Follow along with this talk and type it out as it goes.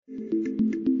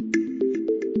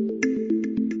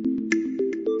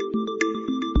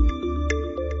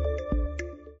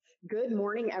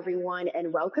everyone,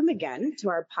 and welcome again to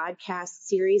our podcast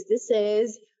series. This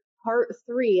is part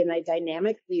 3 in the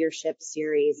Dynamic Leadership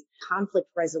series, Conflict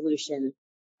Resolution.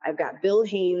 I've got Bill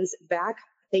Haynes back.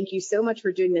 Thank you so much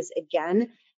for doing this again.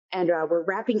 And we're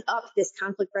wrapping up this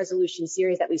conflict resolution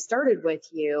series that we started with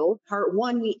you. Part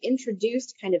 1, we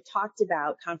introduced, talked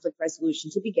about conflict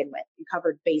resolution to begin with. We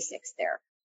covered basics there.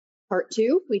 Part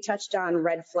 2, we touched on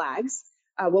red flags,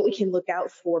 what we can look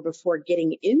out for before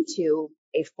getting into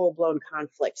a full-blown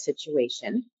conflict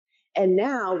situation. And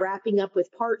now wrapping up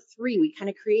with part 3,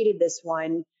 we created this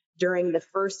one during the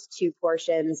first 2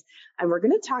 portions. And we're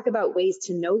going to talk about ways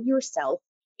to know yourself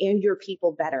and your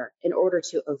people better in order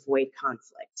to avoid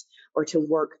conflict or to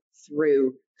work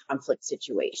through conflict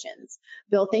situations.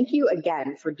 Bill, thank you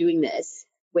again for doing this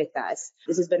with us.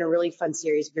 This has been a really fun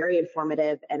series, very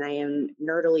informative, and I am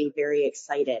nerdily very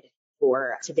excited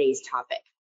for today's topic.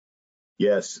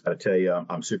 Yes, I tell you,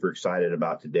 I'm super excited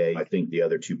about today. I think the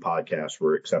other 2 podcasts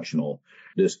were exceptional.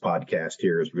 This podcast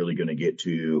here is really going to get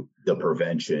to the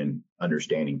prevention,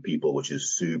 understanding people, which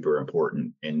is super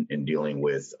important in dealing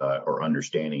with or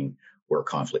understanding where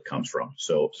conflict comes from.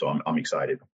 So I'm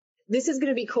excited. This is going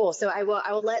to be cool. So I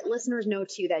will let listeners know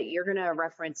too that you're going to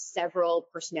reference several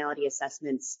personality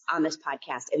assessments on this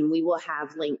podcast, and we will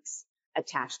have links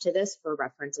attached to this for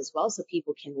reference as well. So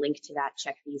people can link to that,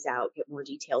 check these out, get more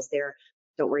details there.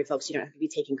 Don't worry, folks. You don't have to be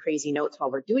taking crazy notes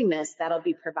while we're doing this. That'll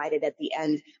be provided at the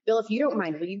end. Bill, if you don't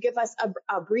mind, will you give us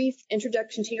a brief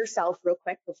introduction to yourself real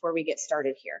quick before we get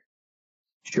started here?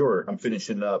 Sure. I'm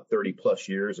finishing up 30 plus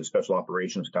years of special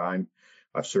operations time.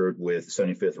 I've served with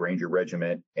 75th Ranger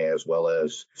Regiment as well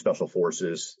as Special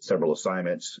Forces, several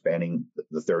assignments spanning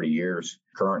the 30 years,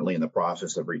 currently in the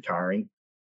process of retiring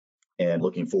and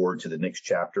looking forward to the next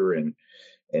chapter and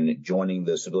joining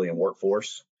the civilian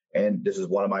workforce. And this is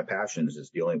one of my passions,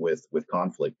 is dealing with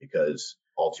conflict, because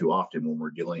all too often when we're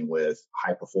dealing with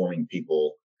high performing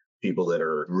people that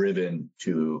are driven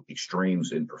to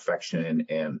extremes in perfection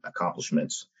and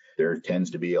accomplishments, there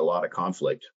tends to be a lot of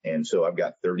conflict. And so I've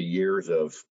got 30 years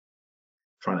of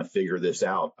trying to figure this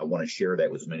out. I want to share that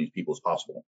with as many people as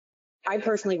possible. I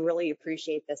personally really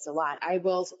appreciate this a lot. I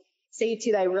will say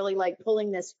too that I really like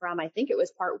pulling this from, I think it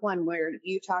was part 1, where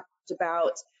you talked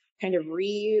about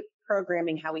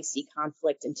reprogramming how we see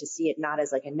conflict and to see it not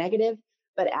as like a negative,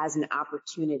 but as an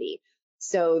opportunity.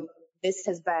 So this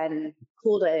has been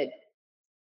cool to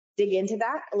dig into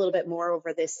that a little bit more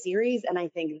over this series. And I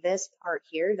think this part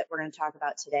here that we're going to talk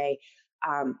about today,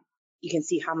 you can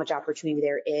see how much opportunity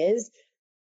there is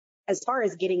as far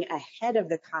as getting ahead of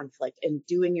the conflict and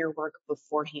doing your work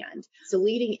beforehand. So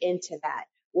leading into that,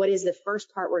 what is the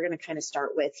first part we're going to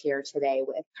start with here today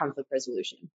with conflict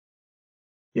resolution?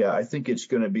 Yeah, I think it's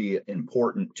going to be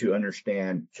important to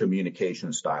understand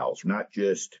communication styles, not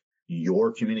just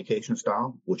your communication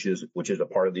style, which is a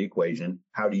part of the equation.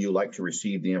 How do you like to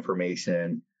receive the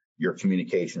information, your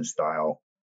communication style,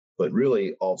 but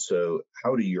really also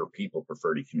how do your people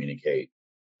prefer to communicate,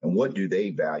 and what do they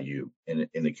value in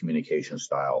the communication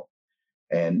style?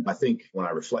 And I think when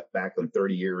I reflect back on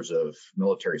 30 years of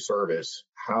military service,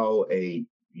 how a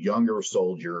younger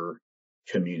soldier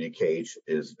communicates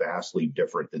is vastly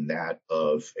different than that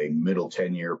of a middle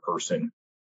tenure person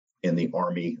in the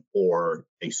Army or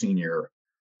a senior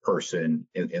person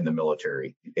in the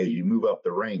military. As you move up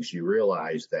the ranks, you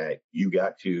realize that you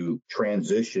got to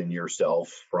transition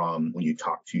yourself from when you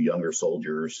talk to younger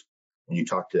soldiers, when you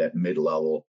talk to that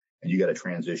mid-level, and you got to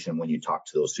transition when you talk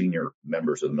to those senior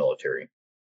members of the military.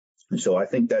 And so I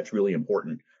think that's really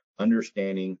important,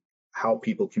 understanding how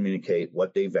people communicate,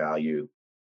 what they value.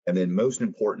 And then most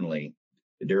importantly,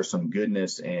 there's some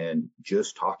goodness in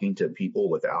just talking to people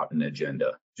without an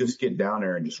agenda. Just get down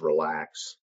there and just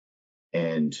relax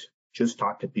and just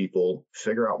talk to people,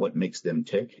 figure out what makes them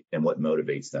tick and what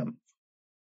motivates them.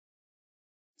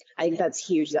 I think that's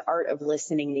huge. The art of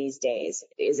listening these days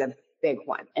is a big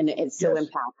one. And it's so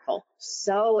impactful,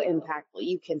 so impactful.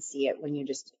 You can see it when you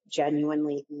just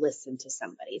genuinely listen to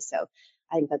somebody. So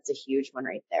I think that's a huge one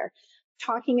right there.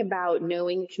 Talking about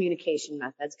knowing communication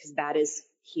methods, because that is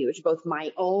huge, both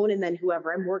my own and then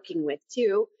whoever I'm working with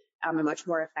too. I'm much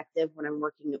more effective when I'm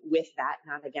working with that,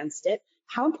 not against it.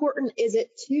 How important is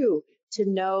it too to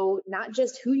know not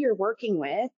just who you're working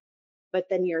with, but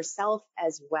then yourself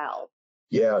as well?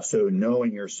 Yeah, so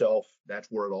knowing yourself, that's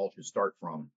where it all should start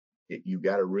from. You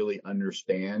got to really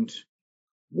understand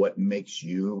what makes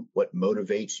you, what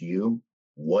motivates you,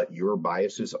 what your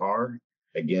biases are.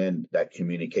 Again, that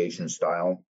communication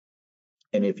style.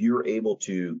 And if you're able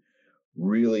to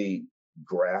really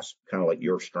grasp kind of like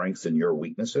your strengths and your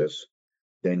weaknesses,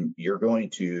 then you're going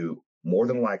to more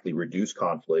than likely reduce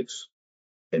conflicts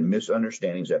and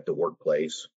misunderstandings at the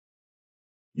workplace,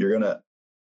 you're going to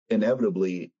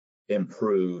inevitably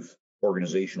improve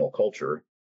organizational culture.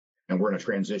 And we're going to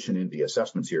transition into the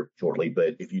assessments here shortly.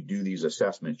 But if you do these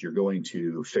assessments, you're going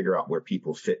to figure out where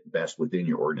people fit best within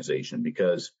your organization,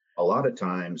 because a lot of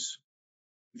times,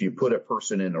 if you put a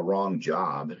person in the wrong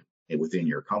job within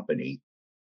your company,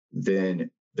 then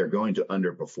they're going to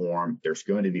underperform. There's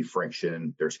going to be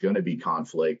friction. There's going to be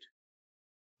conflict.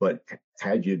 But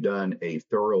had you done a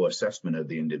thorough assessment of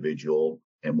the individual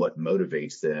and what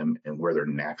motivates them and where their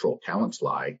natural talents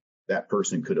lie, that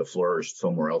person could have flourished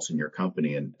somewhere else in your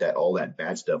company, and that all that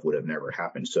bad stuff would have never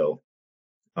happened. So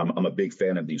I'm a big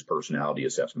fan of these personality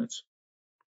assessments.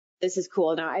 This is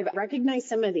cool. Now, I've recognized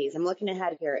some of these. I'm looking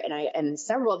ahead here, and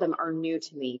several of them are new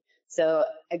to me. So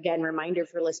again, reminder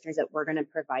for listeners that we're going to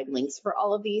provide links for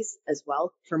all of these as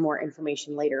well for more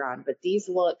information later on. But these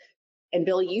look, and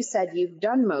Bill, you said you've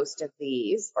done most of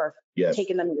these or Yes.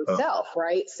 taken them yourself,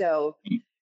 right? So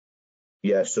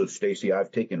yeah, so Stacy,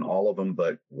 I've taken all of them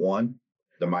but one,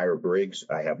 the Myers-Briggs.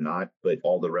 I have not, but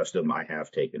all the rest of them I have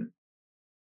taken.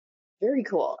 very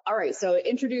cool. All right, so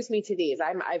introduce me to these.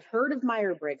 I've heard of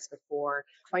Myers-Briggs before.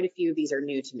 Quite a few of these are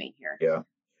new to me here. Yeah.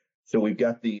 So we've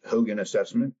got the Hogan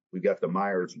assessment. We've got the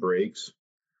Myers-Briggs.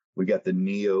 We've got the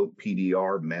NEO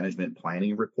PDR Management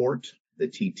Planning Report, the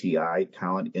TTI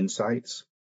Talent Insights,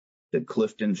 the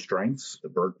Clifton Strengths, the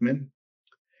Berkman.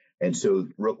 And so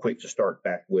real quick to start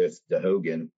back with the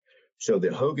Hogan. So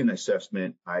the Hogan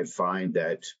assessment, I find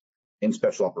that in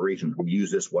special operations, we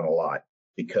use this one a lot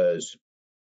because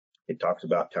it talks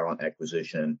about talent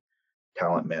acquisition,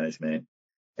 talent management,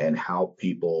 and how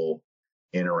people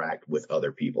interact with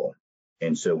other people.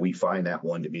 And so we find that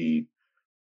one to be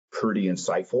pretty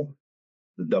insightful.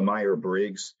 The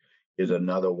Myers-Briggs is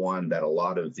another one that a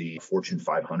lot of the Fortune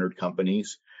 500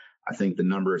 companies, I think the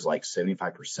number is like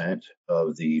 75%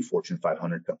 of the Fortune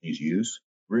 500 companies use.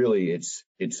 Really, it's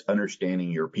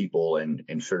understanding your people and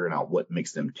figuring out what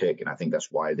makes them tick. And I think that's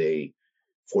why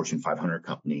Fortune 500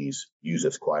 companies use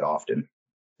this quite often.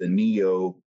 The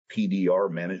NEO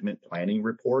PDR Management Planning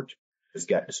Report has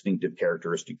got distinctive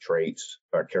characteristics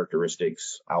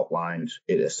outlined.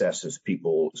 It assesses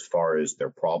people as far as their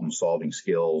problem-solving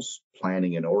skills,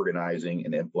 planning and organizing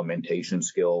and implementation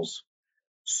skills,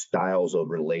 styles of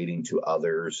relating to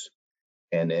others,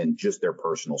 and then just their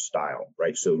personal style,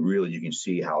 right? So really you can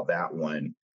see how that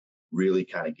one really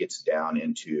kind of gets down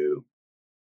into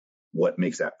what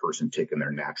makes that person tick and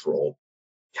their natural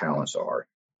talents are.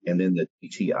 And then the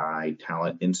TTI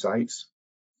Talent Insights,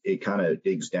 it kind of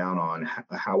digs down on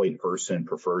how a person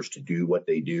prefers to do what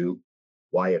they do,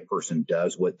 why a person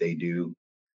does what they do,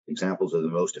 examples of the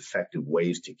most effective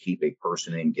ways to keep a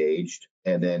person engaged,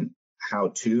 and then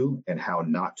how to and how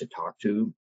not to talk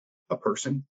to a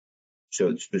person. So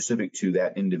it's specific to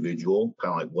that individual,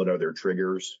 kind of like what are their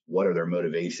triggers, what are their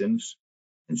motivations.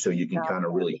 And so you can kind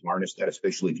of really harness that,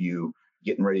 especially if you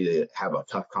getting ready to have a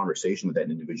tough conversation with that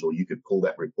individual. You could pull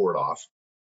that report off,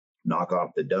 knock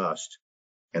off the dust,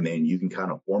 and then you can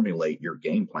kind of formulate your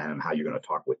game plan on how you're going to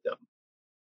talk with them.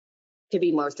 To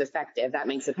be most effective. That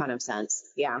makes a ton of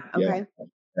sense. Yeah. Okay. Yeah,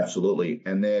 absolutely.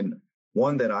 And then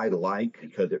one that I like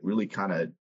because it really kind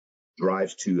of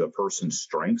drives to a person's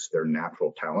strengths, their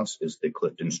natural talents, is the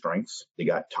Clifton Strengths. They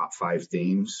got top 5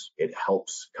 themes. It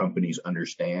helps companies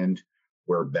understand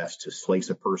where best to place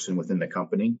a person within the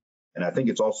company. And I think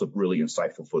it's also really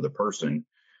insightful for the person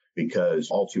because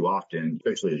all too often,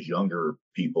 especially as younger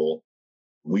people,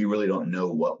 we really don't know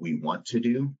what we want to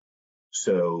do.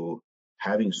 So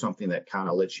having something that kind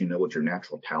of lets you know what your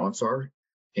natural talents are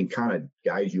can kind of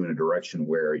guide you in a direction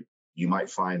where you might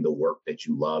find the work that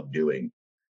you love doing.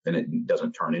 Then it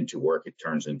doesn't turn into work. It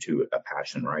turns into a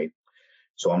passion, right?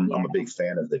 So I'm a big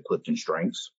fan of the Clifton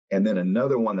Strengths. And then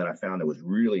another one that I found that was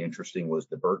really interesting was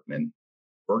the Berkman.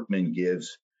 Berkman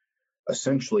gives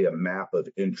essentially a map of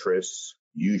interests,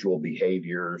 usual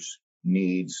behaviors,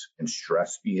 needs, and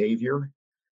stress behavior.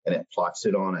 And it plots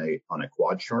it on a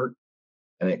quad chart.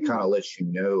 And it kind of lets you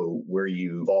know where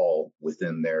you fall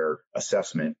within their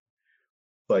assessment.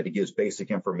 But it gives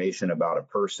basic information about a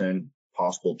person,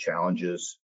 possible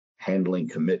challenges, handling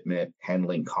commitment,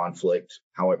 handling conflict,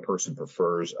 how a person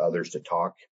prefers others to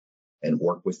talk and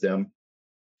work with them,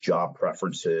 job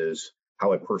preferences,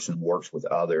 how a person works with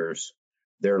others,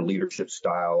 their leadership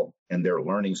style, and their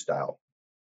learning style.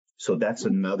 So that's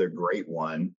another great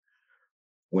one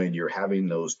when you're having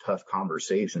those tough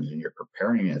conversations and you're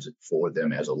preparing for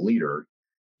them as a leader.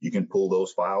 You can pull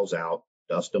those files out,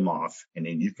 dust them off, and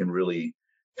then you can really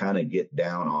kind of get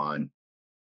down on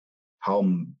how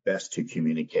best to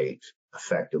communicate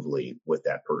effectively with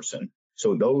that person.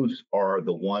 So those are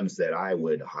the ones that I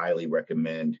would highly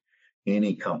recommend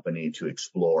any company to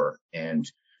explore. And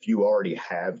if you already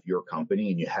have your company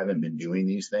and you haven't been doing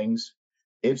these things,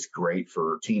 it's great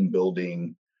for team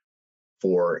building,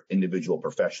 for individual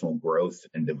professional growth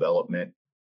and development.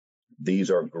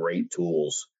 These are great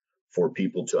tools for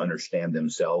people to understand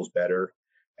themselves better.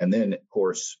 And then, of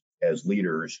course, as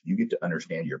leaders, you get to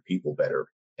understand your people better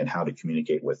and how to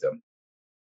communicate with them.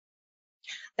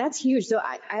 That's huge. So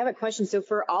I have a question. So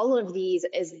for all of these,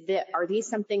 are these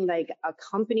something like a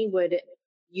company would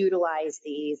utilize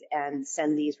these and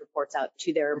send these reports out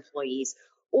to their employees?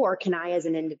 Or can I, as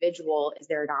an individual, is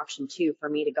there an option too for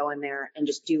me to go in there and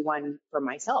just do one for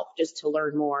myself, just to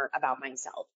learn more about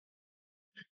myself?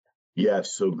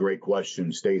 Yes, so great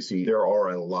question, Stacy. There are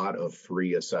a lot of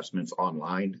free assessments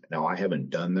online. Now, I haven't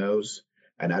done those,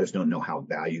 and I just don't know how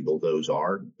valuable those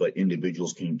are, but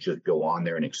individuals can just go on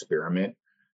there and experiment.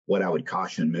 What I would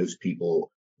caution most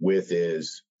people with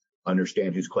is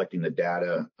understand who's collecting the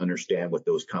data, understand what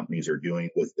those companies are doing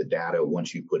with the data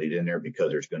once you put it in there,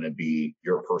 because there's going to be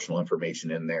your personal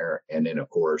information in there. And then, of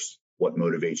course, what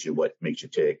motivates you, what makes you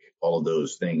tick, all of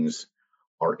those things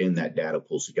are in that data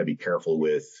pool. So you got to be careful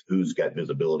with who's got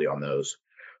visibility on those.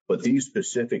 But these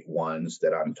specific ones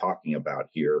that I'm talking about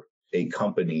here, a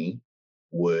company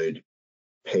would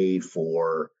pay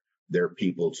for their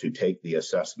people to take the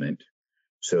assessment.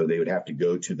 So they would have to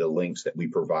go to the links that we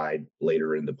provide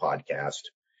later in the podcast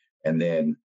and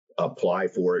then apply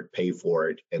for it, pay for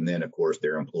it. And then, of course,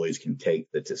 their employees can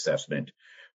take this assessment.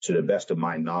 To the best of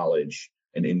my knowledge,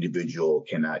 an individual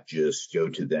cannot just go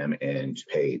to them and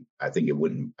pay. I think it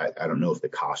wouldn't, I don't know if the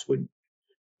cost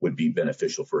would be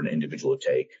beneficial for an individual to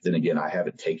take. Then again, I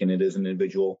haven't taken it as an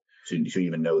individual to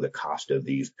even know the cost of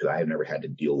these, because I have never had to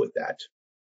deal with that.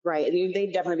 Right. And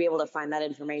they'd definitely be able to find that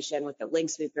information with the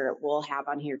links we'll have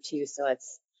on here too. So I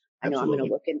know Absolutely. I'm going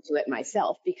to look into it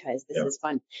myself because this is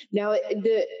fun. Now,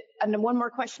 and one more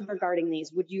question regarding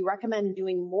these. Would you recommend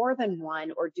doing more than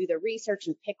one, or do the research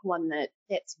and pick one that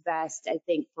fits best, I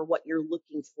think, for what you're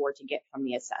looking for to get from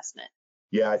the assessment?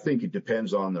 Yeah, I think it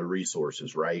depends on the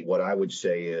resources, right? What I would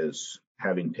say is,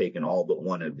 having taken all but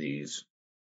one of these,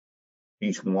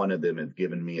 each one of them has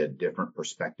given me a different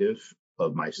perspective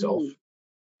of myself.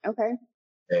 Okay.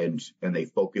 And they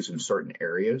focus in certain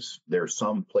areas. There are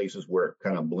some places where it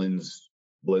kind of blends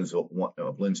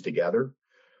together,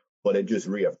 but it just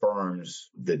reaffirms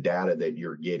the data that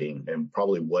you're getting and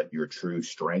probably what your true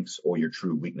strengths or your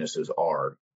true weaknesses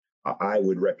are. I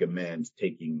would recommend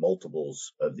taking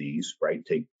multiples of these, right?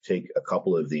 Take a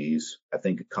couple of these. I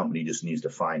think a company just needs to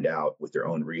find out with their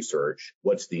own research,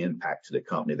 what's the impact to the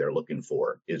company they're looking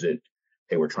for? Is it,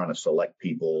 hey, we're trying to select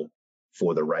people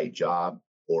for the right job?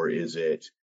 Or is it,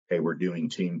 hey, we're doing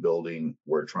team building,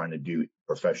 we're trying to do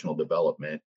professional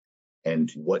development, and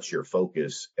what's your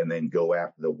focus? And then go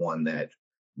after the one that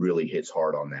really hits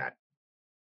hard on that.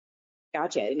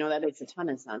 Gotcha. That makes a ton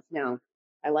of sense. No,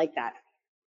 I like that.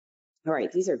 All right.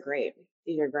 These are great.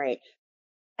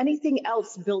 Anything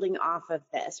else building off of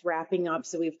this, wrapping up?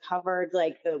 So we've covered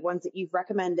like the ones that you've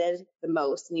recommended the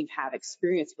most and you've had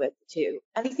experience with too.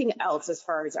 Anything else as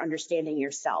far as understanding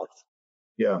yourself?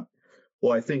 Yeah.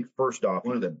 Well, I think first off,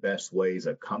 one of the best ways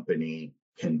a company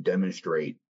can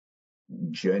demonstrate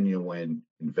genuine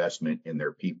investment in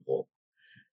their people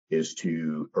is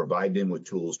to provide them with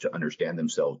tools to understand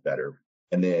themselves better.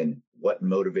 And then what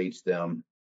motivates them?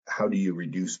 How do you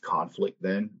reduce conflict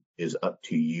then is up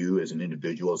to you as an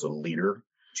individual, as a leader,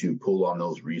 to pull on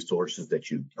those resources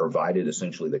that you provided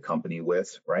essentially the company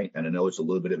with, right? And I know it's a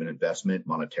little bit of an investment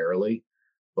monetarily,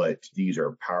 but these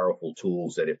are powerful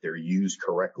tools that if they're used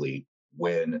correctly,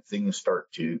 when things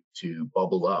start to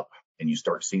bubble up and you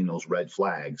start seeing those red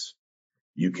flags,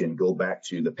 you can go back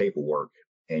to the paperwork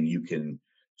and you can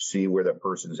see where the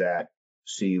person's at,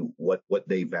 see what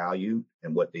they value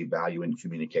and what they value in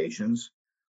communications,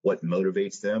 what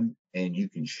motivates them, and you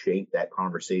can shape that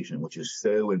conversation, which is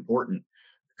so important,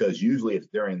 because usually if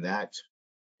they're in that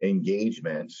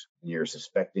engagement and you're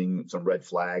suspecting some red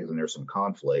flags and there's some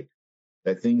conflict,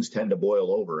 that things tend to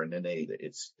boil over, and then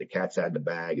it's the cat's out of the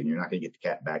bag, and you're not going to get the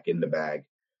cat back in the bag.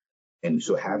 And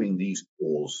so having these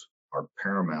tools are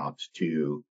paramount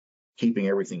to keeping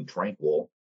everything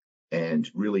tranquil and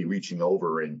really reaching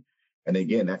over. And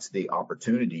again, that's the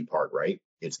opportunity part, right?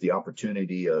 It's the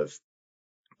opportunity of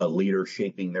a leader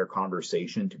shaping their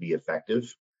conversation to be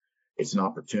effective. It's an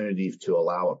opportunity to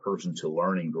allow a person to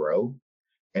learn and grow.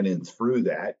 And then through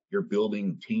that, you're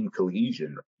building team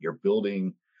cohesion. You're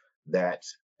building that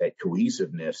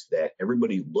cohesiveness that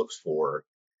everybody looks for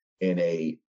in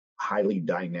a highly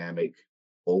dynamic,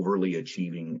 overly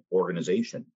achieving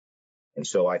organization. And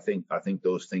so I think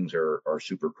those things are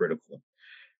super critical.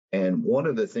 And one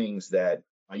of the things that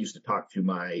I used to talk to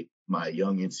my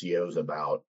young NCOs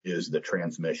about is the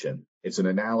transmission. It's an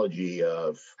analogy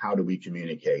of how do we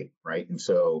communicate, right? And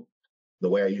so the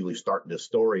way I usually start this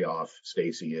story off,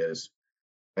 Stacy, is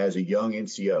as a young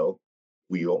NCO,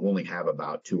 we only have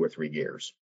about 2 or 3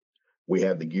 gears. We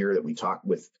have the gear that we talk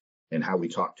with and how we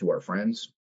talk to our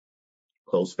friends,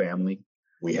 close family.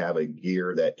 We have a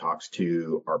gear that talks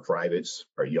to our privates,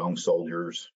 our young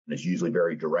soldiers, and it's usually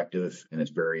very directive and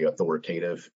it's very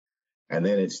authoritative. And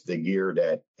then it's the gear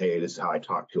that, hey, this is how I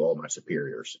talk to all my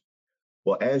superiors.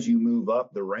 Well, as you move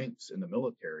up the ranks in the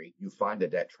military, you find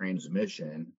that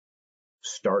transmission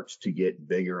starts to get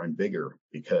bigger and bigger,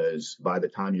 because by the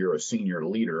time you're a senior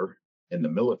leader in the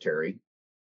military,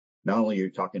 not only are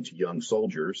you talking to young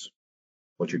soldiers,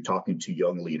 but you're talking to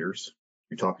young leaders,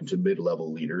 you're talking to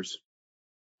mid-level leaders,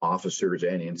 officers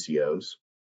and NCOs,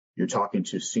 you're talking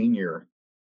to senior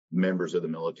members of the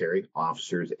military,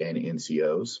 officers and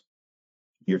NCOs,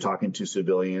 you're talking to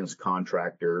civilians,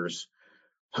 contractors,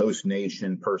 host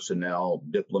nation personnel,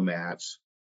 diplomats.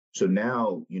 So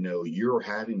now, you're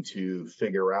having to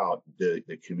figure out the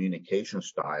communication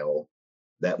style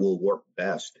that will work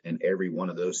best in every one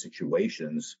of those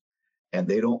situations, and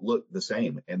they don't look the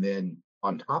same. And then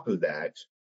on top of that,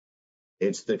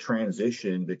 it's the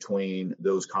transition between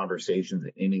those conversations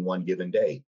in any one given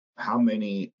day. How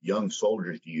many young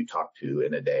soldiers do you talk to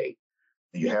in a day?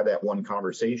 You have that one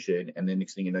conversation, and then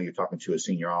next thing you know, you're talking to a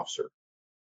senior officer.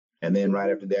 And then right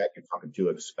after that, you're talking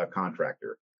to a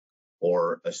contractor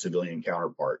or a civilian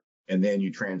counterpart. And then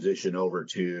you transition over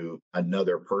to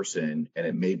another person, and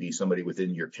it may be somebody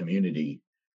within your community,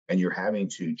 and you're having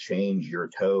to change your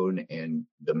tone and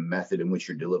the method in which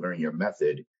you're delivering your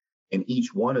method in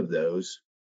each one of those.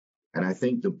 And I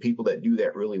think the people that do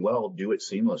that really well do it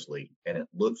seamlessly, and it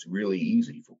looks really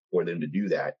easy for them to do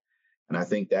that. And I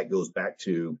think that goes back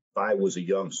to, if I was a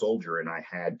young soldier and I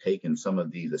had taken some of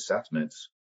these assessments,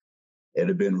 it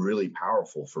had been really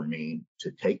powerful for me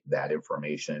to take that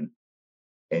information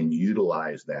and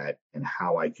utilize that in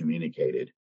how I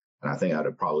communicated. And I think I'd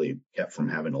have probably kept from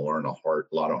having to learn a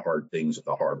lot of hard things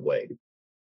the hard way.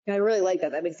 I really like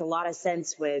that. That makes a lot of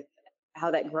sense with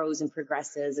how that grows and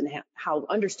progresses, and how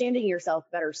understanding yourself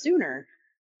better sooner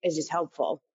is just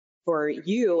helpful for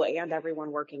you and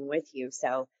everyone working with you.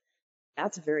 So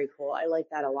that's very cool. I like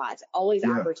that a lot. Always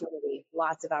opportunity,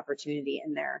 lots of opportunity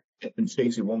in there. And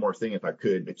Stacy, one more thing, if I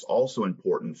could, it's also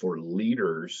important for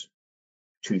leaders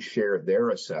to share their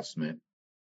assessment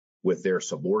with their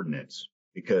subordinates,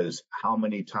 because how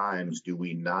many times do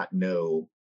we not know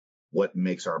what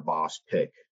makes our boss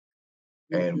tick?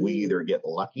 And we either get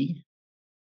lucky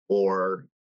or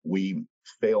we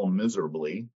fail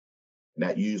miserably. And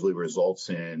that usually results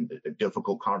in a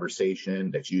difficult conversation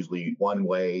that's usually one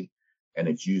way, and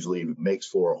it usually makes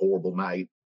for a horrible night.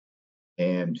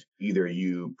 And either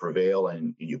you prevail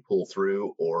and you pull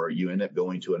through, or you end up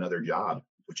going to another job,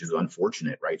 which is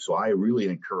unfortunate, right? So I really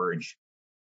encourage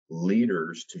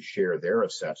leaders to share their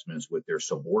assessments with their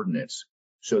subordinates,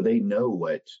 so they know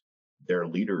what their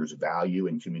leaders value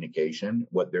in communication,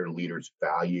 what their leaders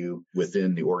value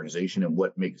within the organization, and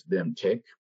what makes them tick,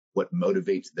 what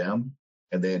motivates them.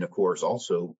 And then, of course,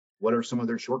 also, what are some of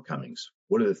their shortcomings?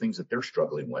 What are the things that they're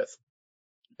struggling with?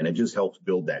 And it just helps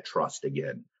build that trust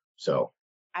again. So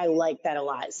I like that a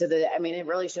lot. So it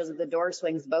really shows that the door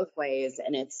swings both ways,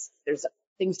 and there's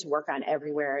things to work on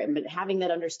everywhere. And having that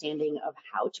understanding of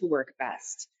how to work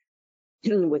best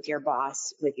with your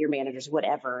boss, with your managers,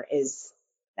 whatever,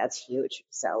 that's huge.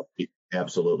 So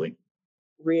absolutely.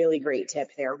 Really great tip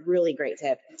there. Really great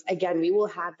tip. Again, we will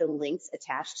have the links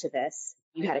attached to this.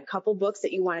 You had a couple books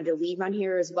that you wanted to leave on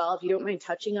here as well. If you don't mind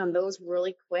touching on those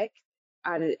really quick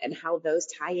and how those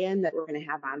tie in, that we're going to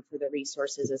have on for the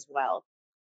resources as well.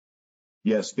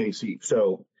 Yes, Stacy.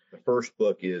 So the first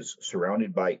book is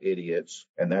Surrounded by Idiots,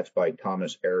 and that's by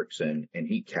Thomas Erickson. And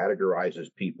he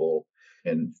categorizes people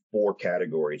in 4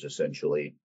 categories,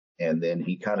 essentially. And then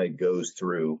he kind of goes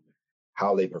through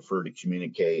how they prefer to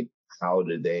communicate, how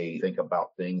do they think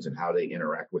about things, and how they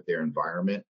interact with their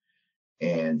environment.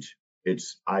 And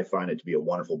I find it to be a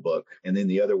wonderful book. And then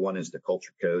the other one is The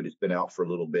Culture Code. It's been out for a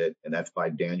little bit, and that's by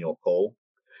Daniel Cole.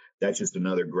 That's just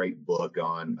another great book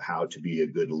on how to be a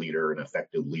good leader, an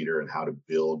effective leader, and how to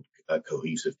build a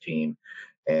cohesive team.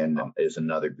 And is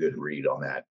another good read on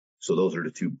that. So those are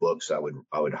the 2 books I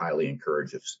would highly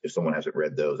encourage. If someone hasn't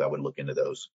read those, I would look into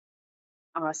those.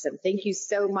 Awesome. Thank you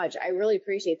so much. I really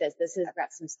appreciate this. I've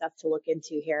got some stuff to look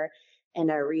into here and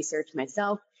research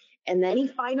myself. And then any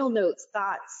final notes,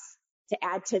 thoughts to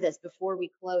add to this before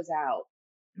we close out?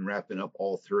 in wrapping up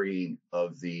all three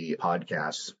of the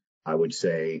podcasts, I would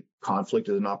say conflict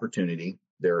is an opportunity.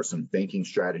 There are some thinking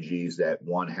strategies that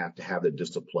one have to have the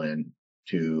discipline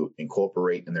to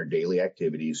incorporate in their daily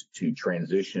activities to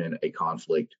transition a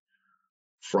conflict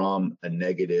from a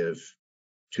negative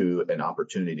to an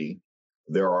opportunity.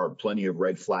 There are plenty of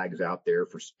red flags out there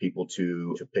for people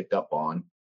to pick up on,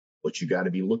 but you got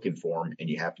to be looking for them, and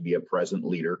you have to be a present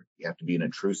leader. You have to be an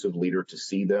intrusive leader to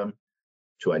see them,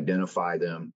 to identify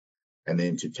them, and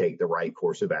then to take the right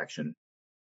course of action.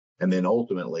 And then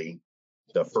ultimately,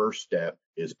 the first step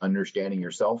is understanding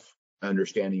yourself,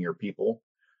 understanding your people,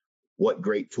 what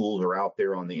great tools are out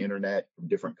there on the internet from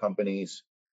different companies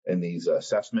and these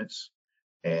assessments,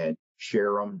 and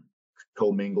share them,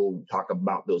 commingle, talk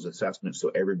about those assessments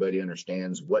so everybody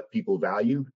understands what people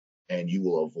value, and you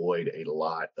will avoid a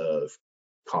lot of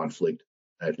conflict,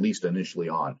 at least initially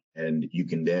on. And you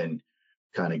can then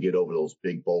kind of get over those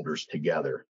big boulders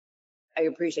together. I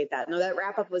appreciate that. No, that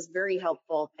wrap up was very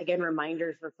helpful. Again,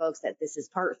 reminder for folks that this is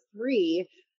part 3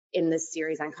 in this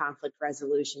series on conflict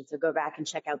resolution. So go back and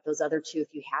check out those other 2 if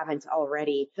you haven't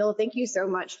already. Bill, thank you so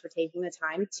much for taking the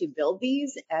time to build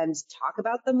these and talk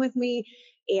about them with me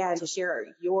and to share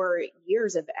your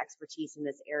years of expertise in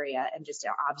this area and just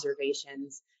your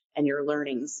observations and your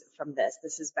learnings from this.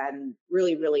 This has been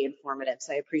really, really informative.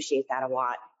 So I appreciate that a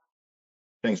lot.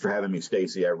 Thanks for having me,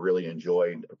 Stacy. I really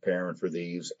enjoyed preparing for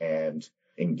these and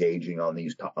engaging on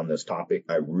this topic.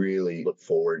 I really look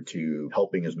forward to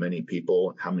helping as many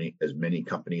people, as many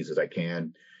companies as I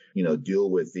can,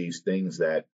 deal with these things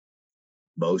that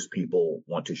most people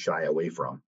want to shy away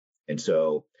from. And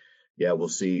so, yeah, we'll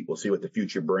see what the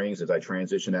future brings as I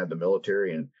transition out of the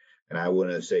military. And I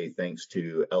want to say thanks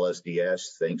to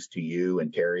LSDS, thanks to you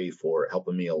and Terry for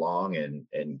helping me along and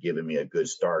giving me a good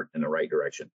start in the right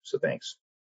direction. So thanks.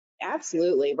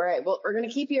 Absolutely. Right. Well, we're going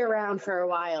to keep you around for a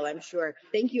while, I'm sure.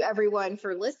 Thank you, everyone,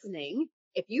 for listening.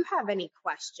 If you have any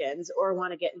questions or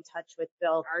want to get in touch with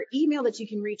Bill, our email that you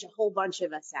can reach a whole bunch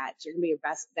of us at, you're going to be your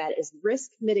best bet, is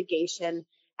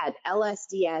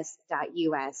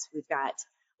riskmitigation@lsds.us. We've got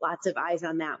lots of eyes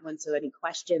on that one. So any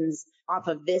questions off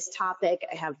of this topic,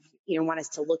 want us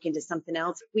to look into something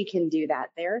else, we can do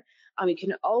that there. You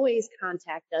can always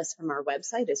contact us from our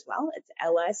website as well. It's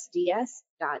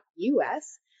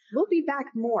lsds.us. We'll be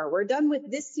back more. We're done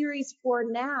with this series for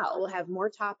now. We'll have more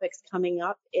topics coming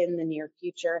up in the near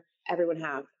future. Everyone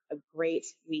have a great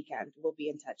weekend. We'll be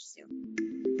in touch soon.